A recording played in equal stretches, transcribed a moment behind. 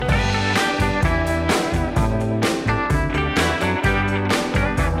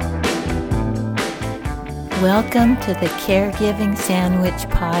Welcome to the Caregiving Sandwich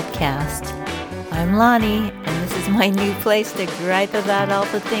Podcast. I'm Lonnie, and this is my new place to gripe about all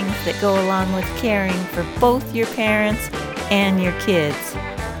the things that go along with caring for both your parents and your kids.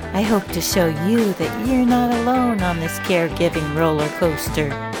 I hope to show you that you're not alone on this caregiving roller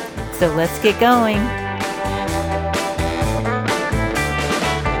coaster. So let's get going.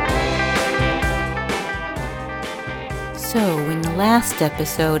 So, in the last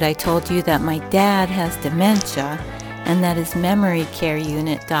episode, I told you that my dad has dementia and that his memory care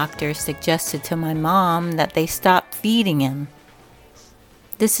unit doctor suggested to my mom that they stop feeding him.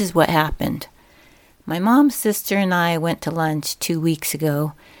 This is what happened. My mom's sister and I went to lunch 2 weeks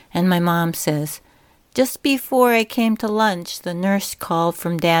ago, and my mom says, "Just before I came to lunch, the nurse called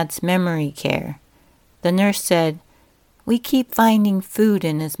from Dad's memory care. The nurse said, 'We keep finding food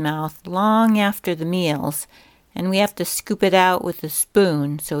in his mouth long after the meals, and we have to scoop it out with a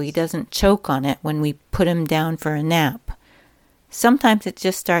spoon so he doesn't choke on it when we put him down for a nap. Sometimes it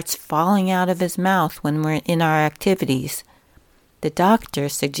just starts falling out of his mouth when we're in our activities. The doctor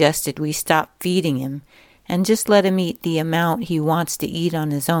suggested we stop feeding him and just let him eat the amount he wants to eat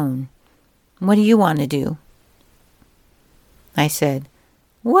on his own. What do you want to do?' I said,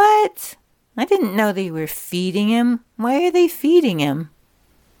 'What? I didn't know they were feeding him. Why are they feeding him?'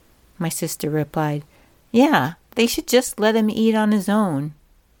 My sister replied, 'Yeah, they should just let him eat on his own.'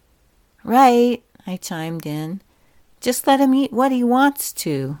 'Right,' I chimed in. 'Just let him eat what he wants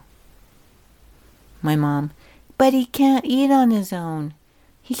to.' My mom, 'But he can't eat on his own.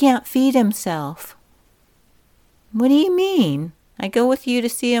 He can't feed himself.' 'What do you mean? I go with you to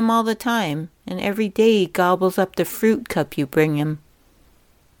see him all the time, and every day he gobbles up the fruit cup you bring him.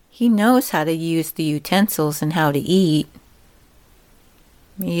 He knows how to use the utensils and how to eat.'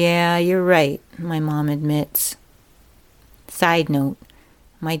 'Yeah, you're right,' my mom admits. Side note,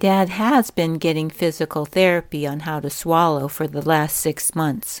 my dad has been getting physical therapy on how to swallow for the last 6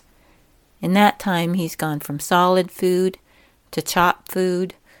 months. In that time, he's gone from solid food to chopped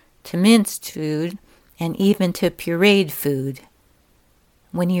food to minced food and even to pureed food.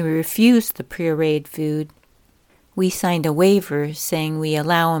 When he refused the pureed food, we signed a waiver saying we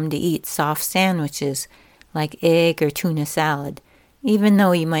allow him to eat soft sandwiches like egg or tuna salad, even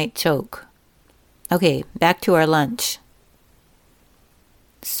though he might choke. Okay, back to our lunch.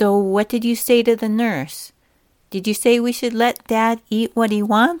 So what did you say to the nurse? Did you say we should let Dad eat what he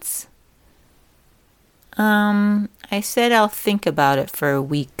wants? I said I'll think about it for a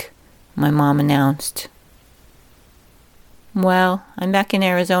week, my mom announced. Well, I'm back in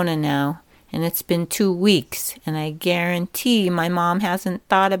Arizona now, and it's been 2 weeks, and I guarantee my mom hasn't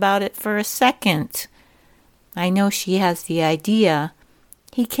thought about it for a second. I know she has the idea,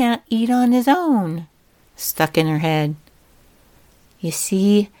 "He can't eat on his own," stuck in her head. You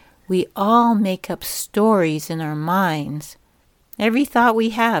see, we all make up stories in our minds. Every thought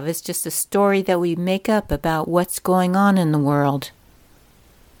we have is just a story that we make up about what's going on in the world.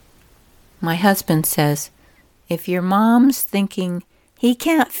 My husband says, if your mom's thinking, "He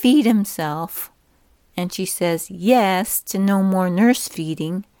can't feed himself," and she says yes to no more nurse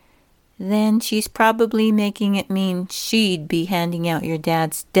feeding, then she's probably making it mean she'd be handing out your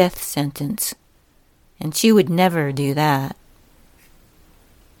dad's death sentence. And she would never do that.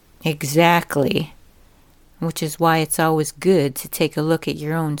 Exactly. Which is why it's always good to take a look at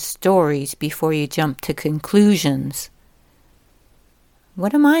your own stories before you jump to conclusions.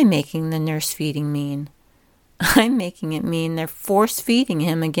 What am I making the nurse feeding mean? I'm making it mean they're force feeding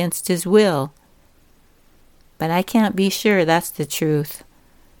him against his will. But I can't be sure that's the truth.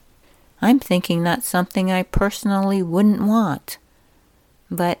 I'm thinking that's something I personally wouldn't want.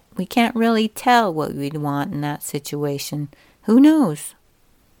 But we can't really tell what we'd want in that situation. Who knows?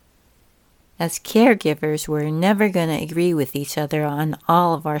 As caregivers, we're never going to agree with each other on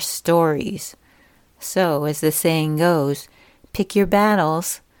all of our stories. So, as the saying goes, pick your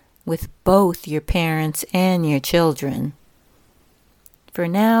battles with both your parents and your children. For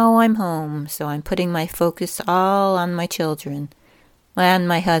now, I'm home, so I'm putting my focus all on my children and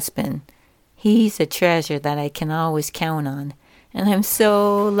my husband. He's a treasure that I can always count on, and I'm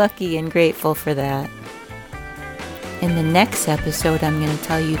so lucky and grateful for that. In the next episode, I'm going to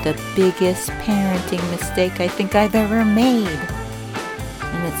tell you the biggest parenting mistake I think I've ever made.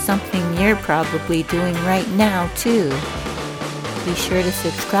 And it's something you're probably doing right now, too. Be sure to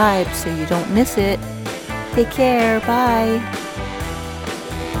subscribe so you don't miss it. Take care. Bye.